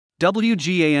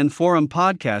WGAN Forum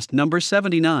Podcast number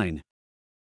 79.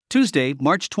 Tuesday,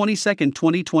 March 22,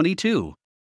 2022.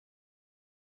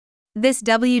 This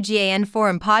WGAN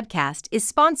Forum podcast is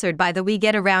sponsored by the We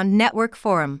Get Around Network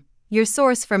Forum, your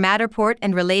source for Matterport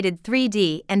and related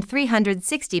 3D and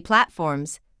 360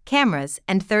 platforms, cameras,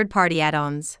 and third-party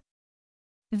add-ons.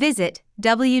 Visit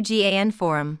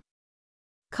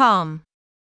WGANforum.com.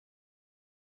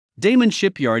 Damen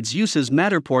Shipyards uses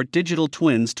Matterport digital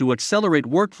twins to accelerate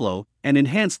workflow and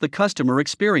enhance the customer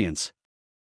experience.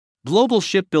 Global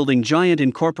shipbuilding giant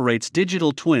incorporates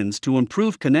digital twins to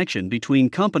improve connection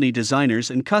between company designers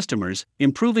and customers,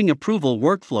 improving approval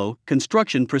workflow,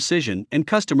 construction precision, and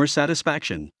customer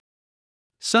satisfaction.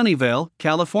 Sunnyvale,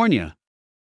 California.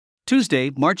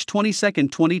 Tuesday, March 22,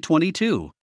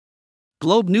 2022.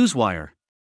 Globe Newswire.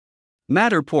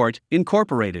 Matterport,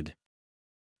 Incorporated.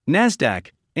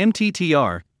 NASDAQ,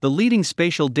 MTTR, the leading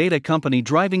spatial data company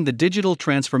driving the digital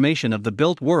transformation of the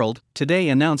built world, today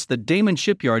announced that Damen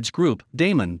Shipyards Group,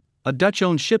 Damen, a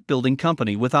Dutch-owned shipbuilding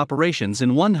company with operations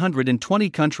in 120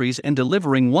 countries and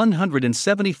delivering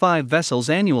 175 vessels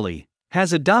annually,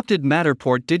 has adopted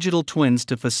Matterport digital twins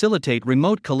to facilitate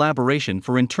remote collaboration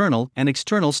for internal and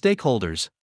external stakeholders.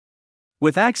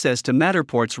 With access to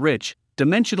Matterport's rich,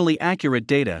 dimensionally accurate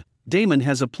data, Damen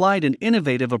has applied an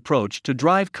innovative approach to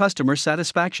drive customer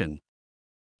satisfaction.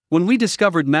 When we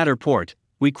discovered Matterport,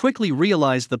 we quickly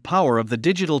realized the power of the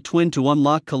digital twin to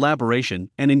unlock collaboration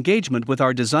and engagement with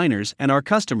our designers and our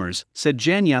customers, said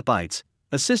Jan Yapites,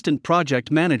 Assistant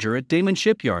Project Manager at Damen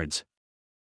Shipyards.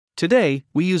 Today,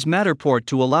 we use Matterport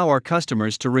to allow our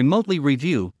customers to remotely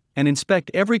review and inspect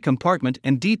every compartment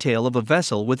and detail of a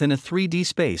vessel within a 3D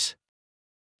space.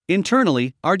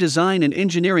 Internally, our design and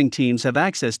engineering teams have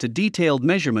access to detailed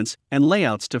measurements and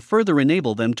layouts to further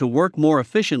enable them to work more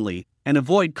efficiently and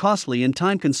avoid costly and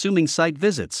time-consuming site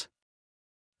visits.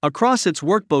 Across its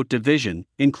workboat division,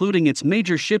 including its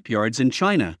major shipyards in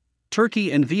China,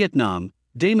 Turkey, and Vietnam,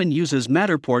 Damen uses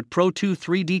Matterport Pro 2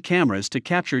 3D cameras to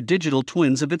capture digital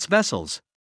twins of its vessels.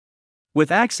 With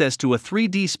access to a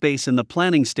 3D space in the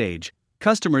planning stage,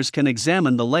 customers can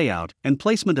examine the layout and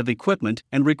placement of equipment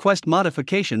and request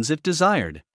modifications if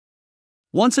desired.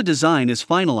 Once a design is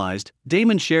finalized,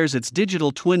 Damen shares its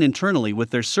digital twin internally with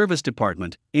their service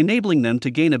department, enabling them to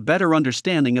gain a better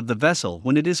understanding of the vessel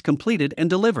when it is completed and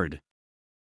delivered.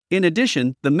 In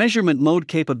addition, the measurement mode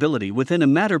capability within a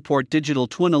Matterport digital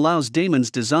twin allows Damen's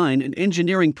design and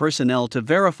engineering personnel to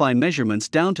verify measurements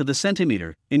down to the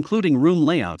centimeter, including room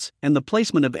layouts and the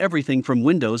placement of everything from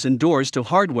windows and doors to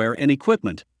hardware and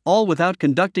equipment, all without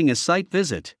conducting a site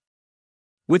visit.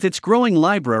 With its growing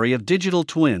library of digital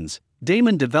twins,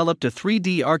 Damen developed a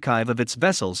 3D archive of its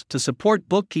vessels to support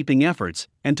bookkeeping efforts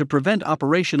and to prevent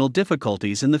operational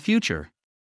difficulties in the future.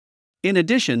 In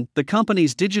addition, the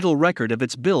company's digital record of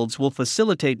its builds will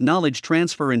facilitate knowledge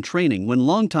transfer and training when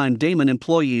longtime Damen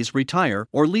employees retire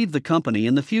or leave the company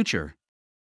in the future.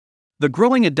 The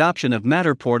growing adoption of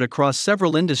Matterport across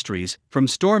several industries, from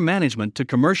store management to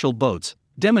commercial boats,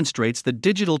 demonstrates that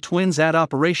digital twins add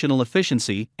operational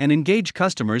efficiency and engage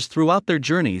customers throughout their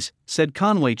journeys, said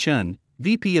Conway Chen,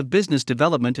 VP of Business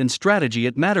Development and Strategy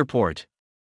at Matterport.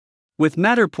 With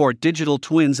Matterport digital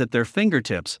twins at their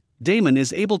fingertips, Damen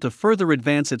is able to further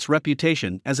advance its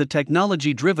reputation as a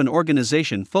technology-driven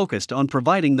organization focused on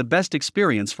providing the best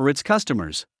experience for its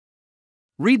customers.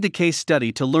 Read the case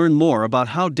study to learn more about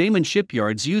how Damen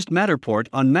Shipyards used Matterport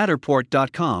on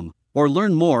Matterport.com, or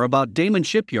learn more about Damen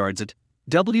Shipyards at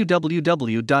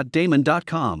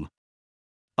www.damen.com.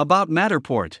 About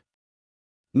Matterport.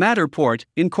 Matterport,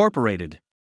 Incorporated.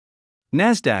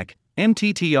 NASDAQ,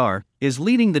 MTTR, is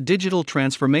leading the digital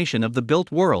transformation of the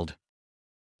built world.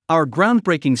 Our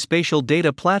groundbreaking spatial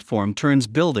data platform turns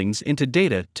buildings into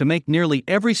data to make nearly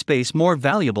every space more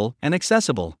valuable and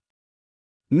accessible.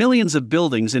 Millions of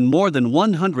buildings in more than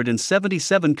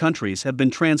 177 countries have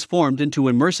been transformed into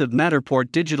immersive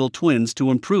Matterport digital twins to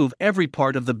improve every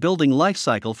part of the building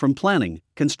lifecycle, from planning,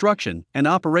 construction, and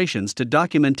operations to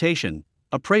documentation,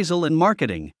 appraisal, and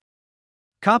marketing.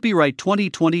 Copyright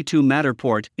 2022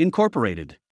 Matterport,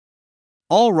 Incorporated.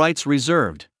 All rights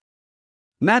reserved.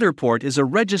 Matterport is a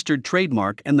registered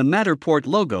trademark and the Matterport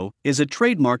logo is a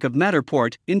trademark of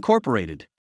Matterport, Incorporated.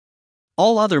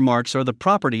 All other marks are the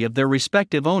property of their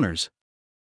respective owners.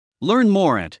 Learn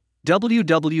more at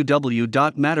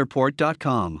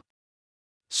www.matterport.com.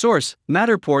 Source: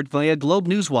 Matterport via Globe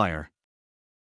Newswire.